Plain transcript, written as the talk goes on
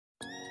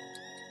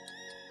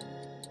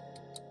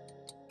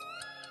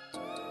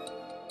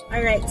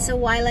Alright, so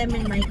while I'm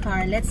in my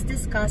car, let's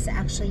discuss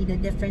actually the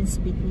difference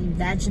between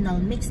vaginal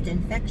mixed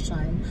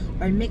infection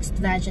or mixed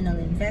vaginal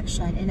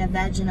infection and a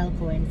vaginal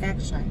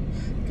co-infection,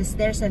 because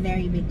there's a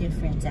very big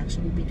difference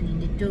actually between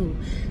the two.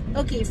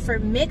 Okay, for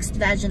mixed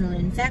vaginal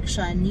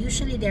infection,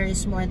 usually there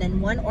is more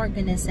than one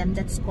organism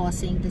that's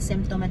causing the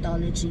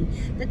symptomatology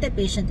that the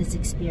patient is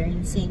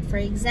experiencing. For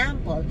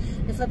example,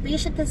 if a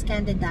patient has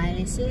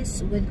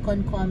candidiasis with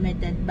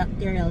concomitant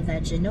bacterial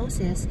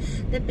vaginosis,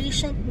 the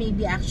patient may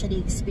be actually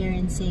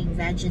experiencing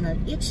vaginal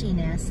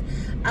itchiness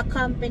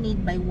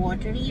accompanied by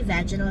watery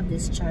vaginal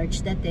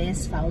discharge that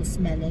is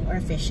foul-smelling or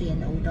fishy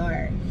in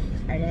odor.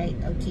 Alright,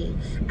 okay.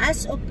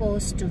 As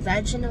opposed to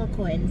vaginal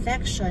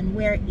co-infection,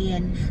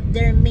 wherein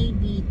there may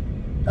be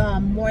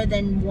more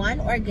than one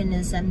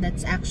organism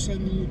that's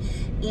actually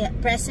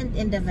present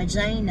in the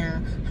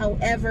vagina.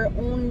 However,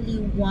 only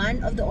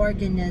one of the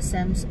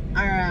organisms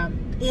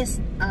is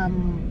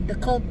the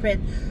culprit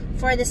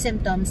for the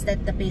symptoms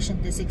that the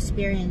patient is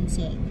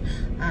experiencing.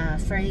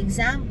 For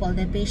example,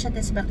 the patient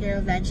has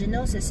bacterial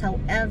vaginosis.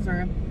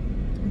 However,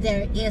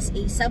 there is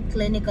a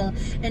subclinical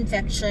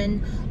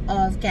infection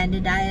of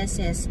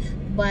candidiasis,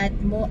 but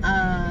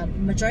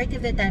majority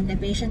of the time the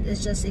patient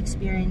is just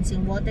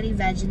experiencing watery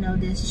vaginal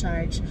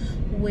discharge,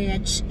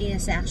 which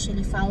is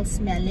actually foul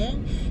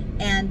smelling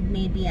and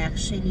maybe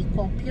actually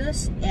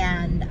copious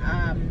and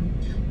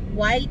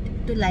white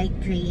to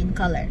light gray in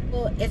color.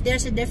 So if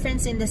there's a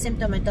difference in the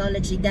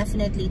symptomatology,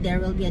 definitely there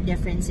will be a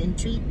difference in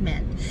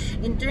treatment.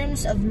 In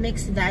terms of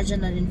mixed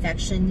vaginal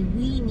infection,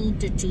 we need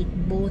to treat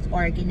both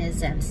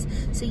organisms.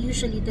 So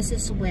usually this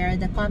is where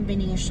the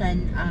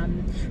combination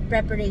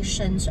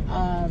preparations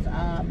of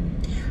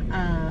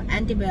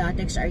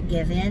antibiotics are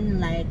given,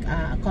 like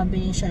a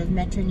combination of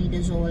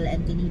metronidazole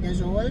and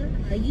tinidazole.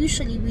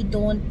 Usually we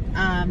don't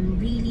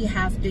really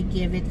have to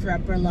give it for a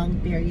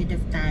prolonged period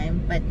of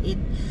time, but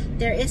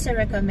there is a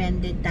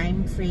recommended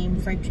time frame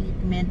for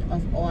treatment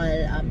of all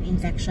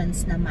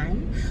infections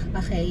naman.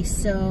 Okay,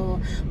 so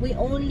we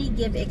only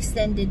give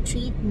extended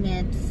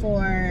treatment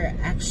for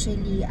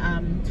actually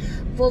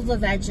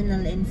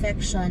vulvovaginal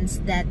infections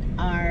that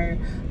are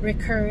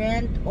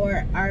recurrent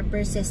or are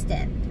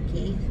persistent.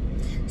 Okay,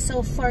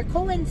 so for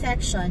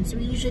co-infections,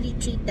 we usually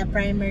treat the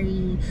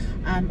primary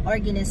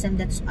organism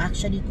that's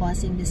actually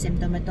causing the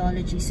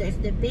symptomatology. So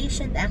if the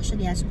patient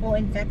actually has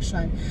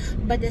co-infection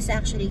but is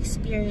actually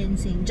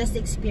experiencing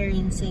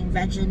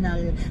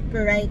vaginal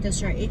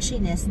pruritus or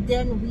itchiness,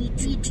 then we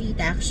treat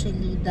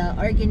actually the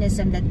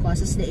organism that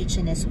causes the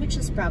itchiness, which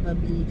is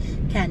probably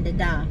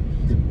Candida.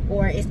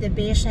 Or if the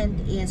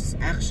patient is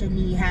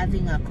actually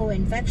having a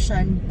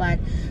co-infection but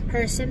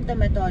her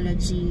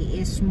symptomatology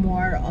is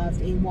more of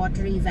a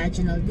watery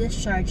vaginal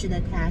discharge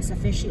that has a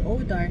fishy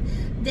odor,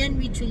 then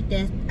we treat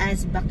it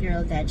as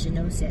bacterial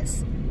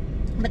vaginosis.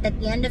 But at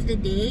the end of the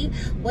day,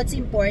 what's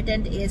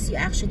important is you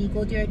actually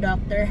go to your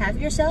doctor, have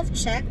yourself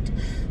checked.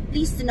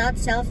 Please do not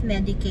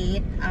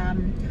self-medicate.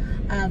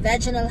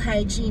 Vaginal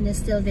hygiene is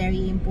still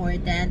very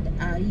important.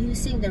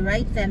 Using the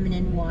right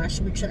feminine wash,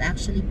 which will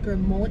actually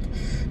promote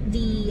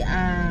the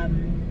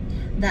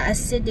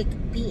acidic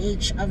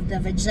pH of the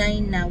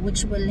vagina,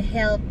 which will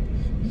help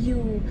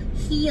you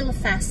heal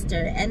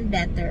faster and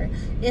better,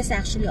 is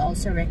actually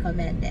also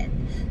recommended.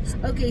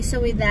 Okay, so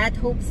with that,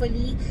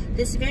 hopefully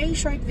this very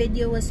short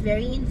video was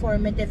very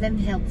informative and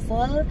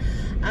helpful.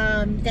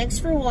 Thanks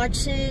for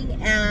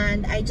watching,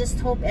 and I just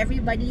hope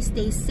everybody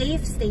stays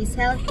safe, stays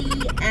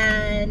healthy,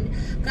 and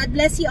God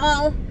bless you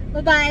all.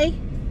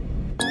 Bye-bye.